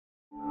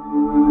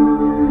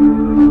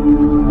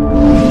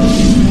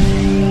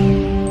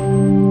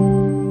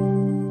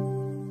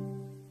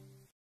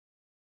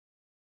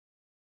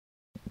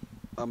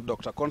I'm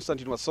Dr.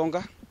 Constantine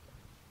Wasonga,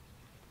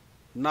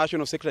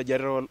 National Secretary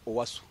General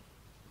OWASU.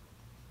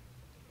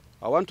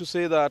 I want to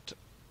say that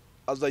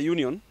as a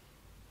union,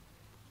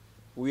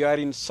 we are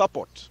in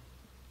support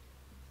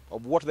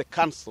of what the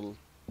council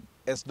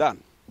has done.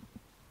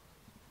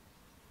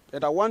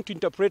 And I want to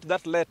interpret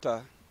that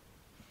letter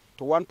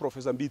to one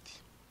Professor MBITHI.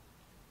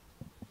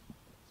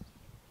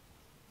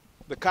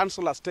 The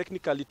council has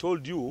technically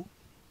told you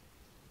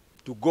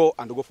to go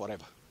and go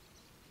forever.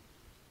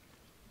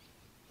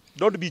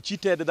 Don't be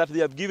cheated that they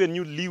have given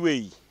you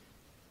leeway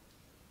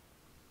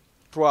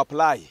to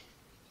apply.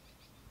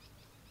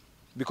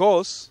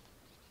 Because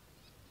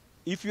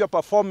if you are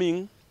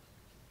performing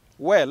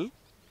well,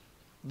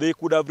 they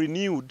could have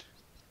renewed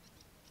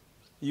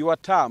your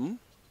term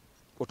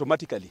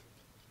automatically.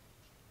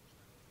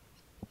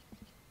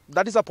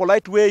 That is a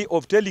polite way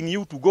of telling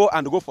you to go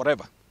and go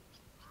forever.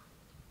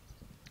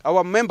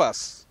 Our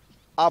members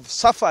have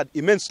suffered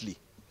immensely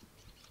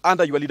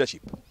under your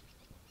leadership.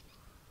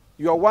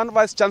 You are one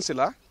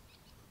vice-chancellor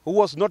who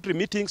was not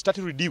remitting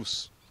statutory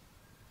dues.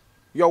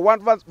 You are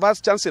one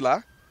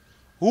vice-chancellor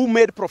who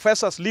made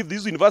professors leave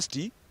this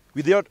university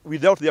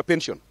without their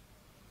pension.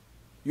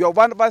 You are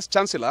one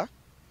vice-chancellor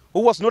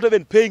who was not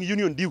even paying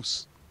union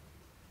dues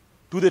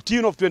to the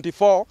tune of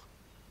 24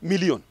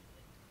 million.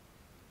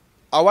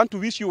 I want to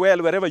wish you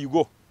well wherever you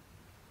go.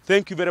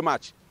 Thank you very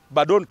much,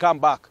 but don't come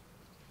back.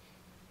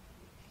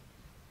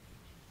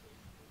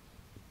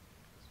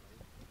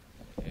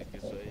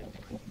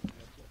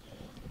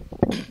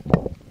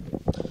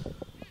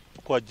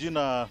 Kwa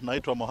jina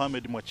naitwa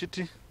Mohamed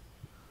Mwachiti.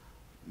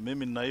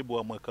 Mimi ni naibu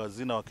wa mweka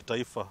hazina wa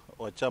kitaifa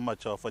wa chama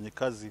cha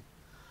wafanyikazi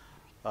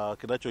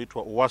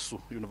kinachoitwa UoSU,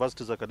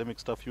 Universities Academic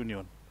Staff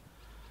Union.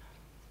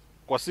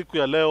 Kwa siku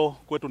ya leo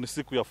kwetu ni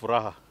siku ya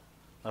furaha.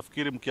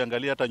 Nafikiri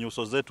mkiangalia hata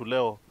nyuso zetu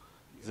leo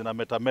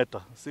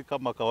zinametameta, si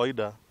kama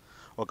kawaida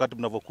wakati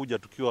mnavokuja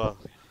tukiwa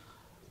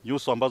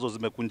nyuso ambazo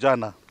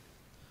zimekunjana.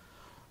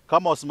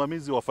 Kama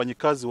wasimamizi wa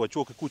wafanyikazi wa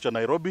chuo kikuu cha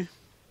Nairobi,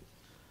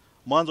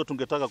 mwanzo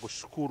tungetaka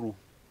kushukuru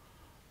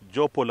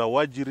jopo la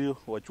wajiri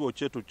wa chuo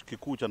chetu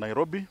kikuu cha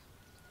Nairobi,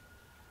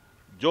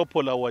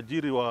 jopo la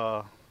wajiri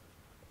wa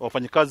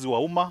wafanyikazi wa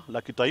umma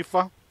la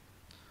kitaifa.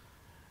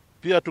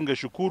 Pia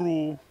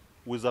tungeshukuru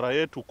wizara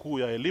yetu kuu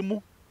ya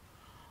elimu,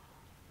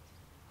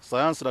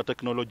 sayansi na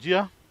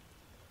teknolojia,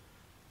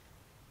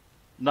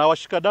 na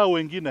washikadau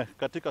wengine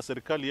katika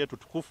serikali yetu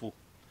tukufu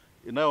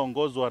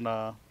inayoongozwa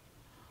na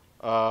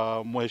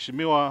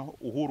Mheshimiwa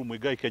Uhuru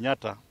Muigai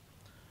Kenyatta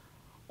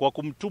kwa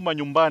kumtuma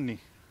nyumbani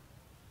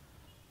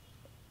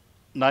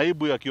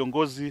naibu ya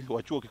kiongozi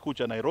wa chuo kikuu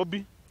cha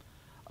Nairobi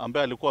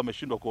ambaye alikuwa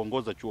ameshindwa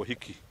kuongoza chuo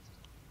hiki.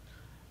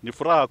 Ni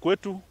furaha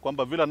kwetu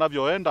kwamba vile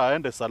anavyoenda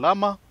aende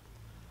salama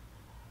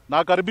na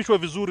akaribishwe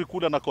vizuri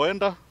kule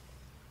anakoenda,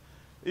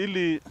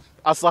 ili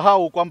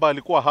asahau kwamba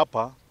alikuwa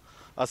hapa,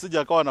 asije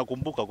akawa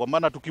nakumbuka, kwa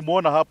maana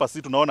tukimuona hapa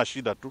si tunaona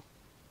shida tu.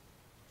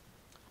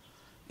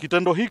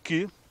 Kitendo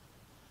hiki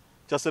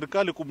cha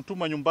serikali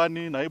kumtuma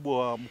nyumbani naibu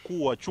wa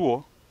mkuu wa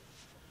chuo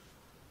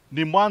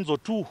ni mwanzo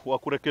tu wa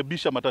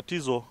kurekebisha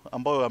matatizo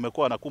ambayo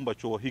yamekuwa yanakumba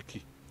chuo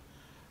hiki.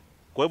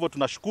 Kwa hivyo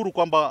tunashukuru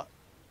kwamba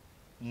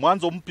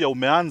mwanzo mpya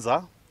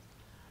umeanza,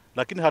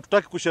 lakini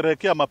hatutaki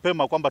kusherehekea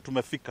mapema kwamba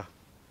tumefika.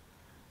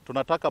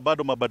 Tunataka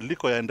bado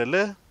mabadiliko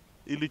yaendelee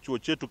ili chuo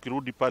chetu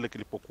kirudi pale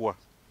kilipokuwa.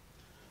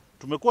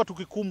 Tumekuwa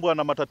tukikumbwa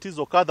na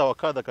matatizo kadha wa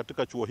kadha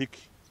katika chuo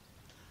hiki,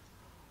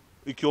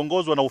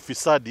 ikiongozwa na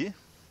ufisadi,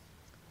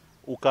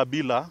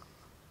 ukabila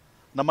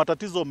na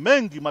matatizo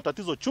mengi,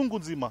 matatizo chungu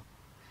nzima.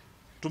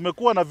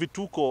 Tumekuwa na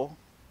vituko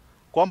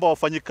kwamba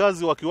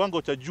wafanyikazi wa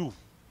kiwango cha juu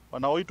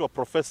wanaoitwa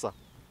profesa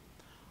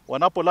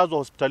wanapolazwa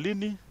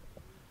hospitalini,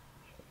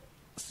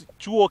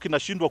 chuo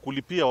kinashindwa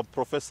kulipia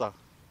profesa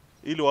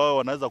ili wao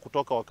wanaweza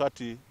kutoka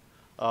wakati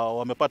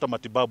wamepata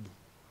matibabu.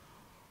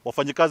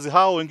 Wafanyikazi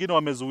hao wengine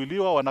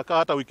wamezuiliwa, wanakaa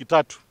hata wiki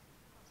 3.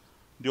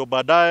 Ndio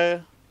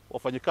baadaye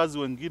wafanyikazi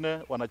wengine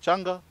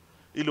wanachanga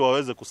ili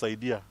waweze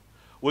kusaidia.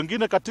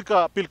 Wengine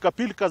katika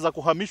pilika za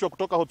kuhamishwa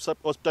kutoka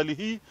hospitali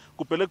hii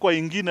kupelekwa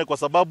ingine kwa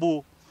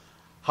sababu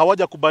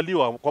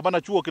hawajakubaliwa, kwa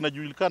maana chuo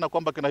kinajulikana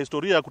kwamba kina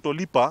historia ya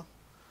kutolipa,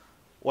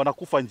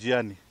 wanakufa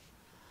njiani.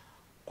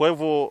 Kwa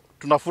hivyo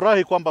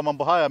tunafurahi kwamba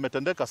mambo haya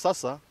yametendeka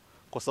sasa,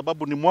 kwa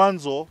sababu ni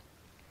mwanzo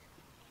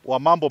wa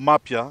mambo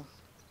mapya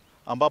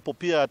ambapo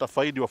pia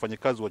yatafaidi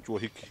wafanyikazi wa chuo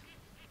hiki.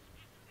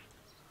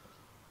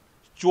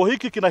 Chuo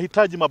hiki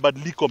kinahitaji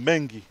mabadiliko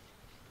mengi,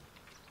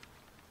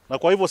 na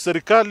kwa hivyo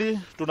serikali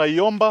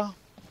tunaiomba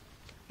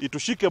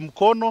itushike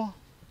mkono,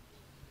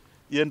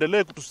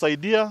 iendelee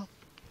kutusaidia.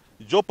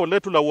 Jopo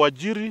letu la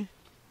uajiri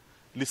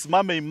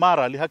lisimame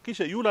imara,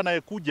 lihakikishe yule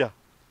anayekuja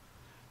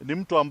ni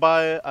mtu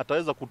ambaye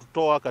ataweza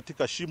kututoa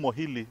katika shimo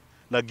hili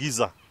la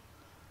giza.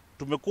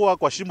 Tumekuwa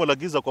kwa shimo la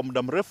giza kwa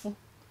muda mrefu,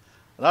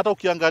 na hata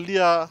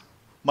ukiangalia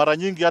mara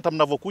nyingi hata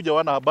mnavokuja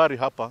wana habari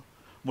hapa,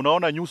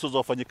 mnaona nyuso za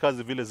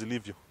wafanyikazi vile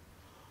zilivyo.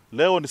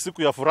 Leo ni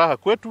siku ya furaha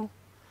kwetu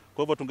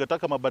Kwa hivyo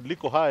tungetaka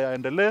mabadiliko haya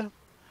yaendelee,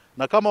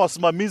 na kama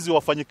wasimamizi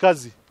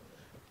wafanyikazi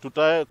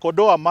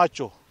tutakodoa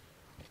macho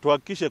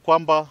tuhakikishe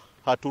kwamba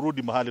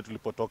haturudi mahali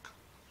tulipotoka.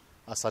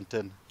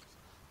 Asanteni.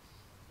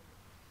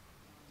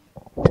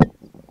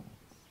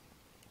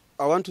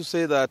 I want to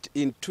say that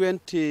in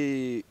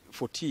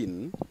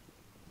 2014,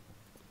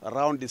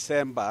 around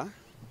December,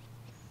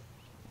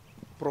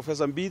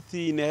 Professor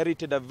MBITHI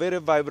inherited a very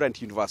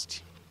vibrant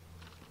university.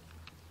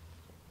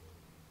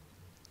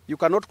 You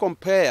cannot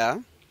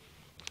compare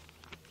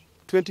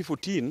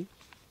 2014,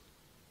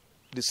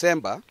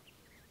 December,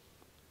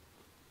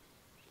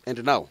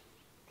 and now.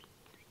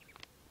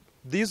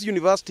 This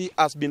university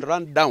has been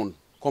run down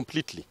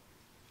completely.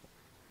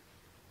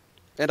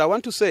 And I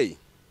want to say,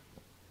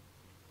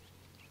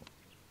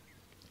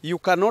 you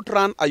cannot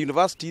run a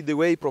university the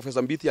way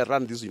Professor MBITHI has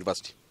run this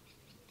university.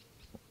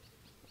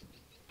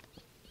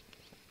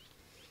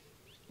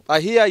 I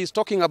hear he's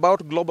talking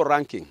about global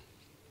ranking.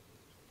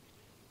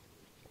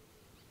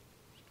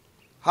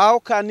 How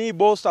can he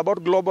boast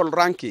about global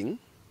ranking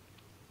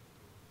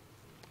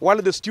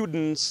while the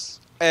students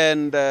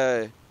and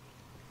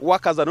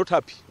workers are not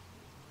happy?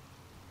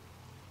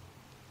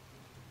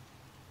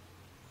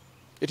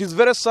 It is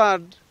very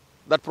sad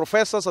that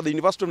professors at the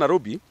University of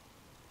Nairobi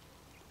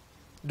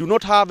do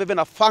not have even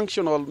a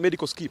functional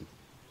medical scheme.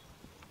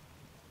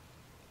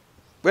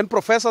 When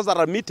professors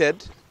are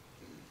admitted,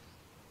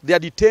 they are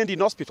detained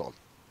in hospital.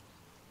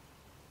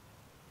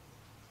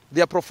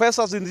 There are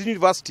professors in the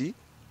university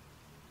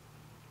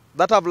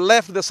that have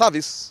left the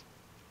service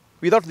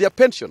without their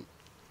pension.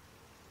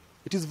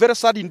 It is very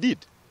sad indeed.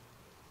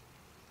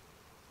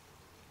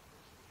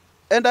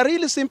 And I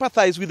really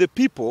sympathize with the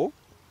people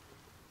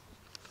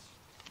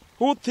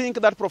who think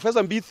that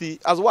Professor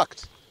MBITHI has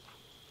worked.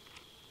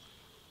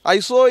 I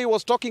saw he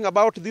was talking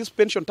about these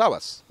pension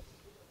towers.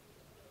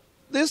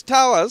 These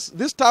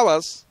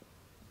towers,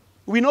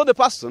 we know the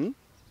person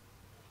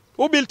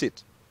who built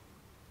it.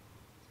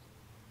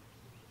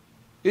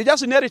 He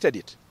just inherited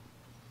it.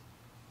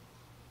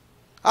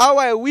 How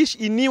I wish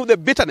he knew the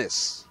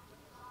bitterness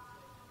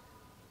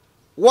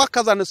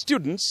workers and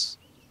students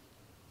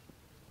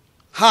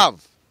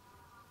have.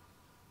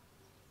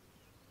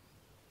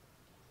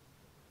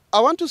 I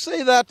want to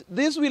say that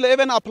this will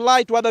even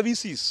apply to other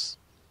VCs.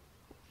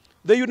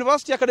 The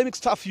University Academic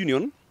Staff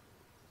Union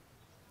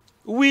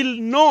will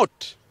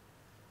not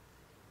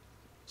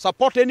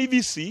support any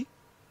VC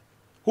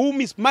who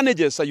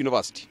mismanages a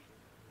university.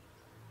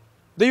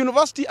 The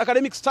University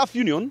Academic Staff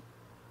Union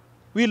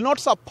will not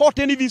support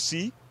any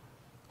VC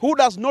who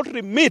does not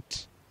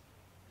remit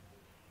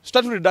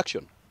statutory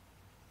reduction.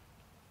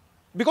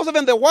 Because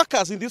even the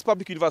workers in these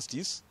public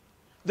universities,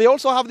 they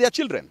also have their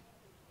children.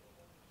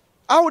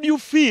 How do you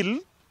feel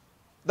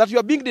that you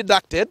are being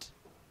deducted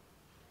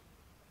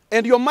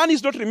and your money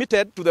is not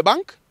remitted to the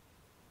bank?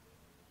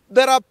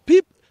 There are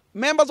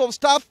members of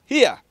staff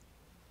here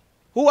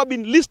who have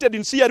been listed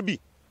in CRB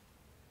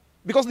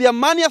because their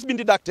money has been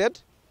deducted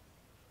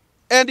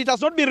and it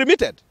has not been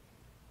remitted.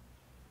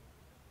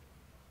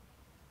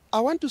 I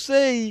want to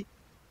say,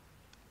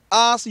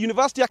 as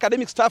University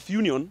Academic Staff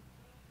Union,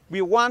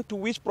 we want to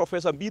wish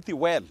Professor MBITHI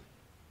well.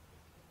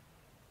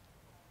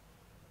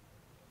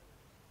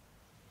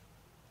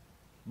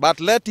 But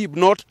let him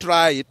not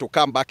try to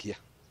come back here.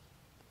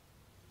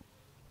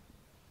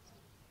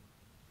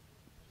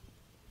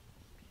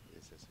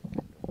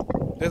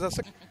 There's a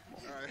second.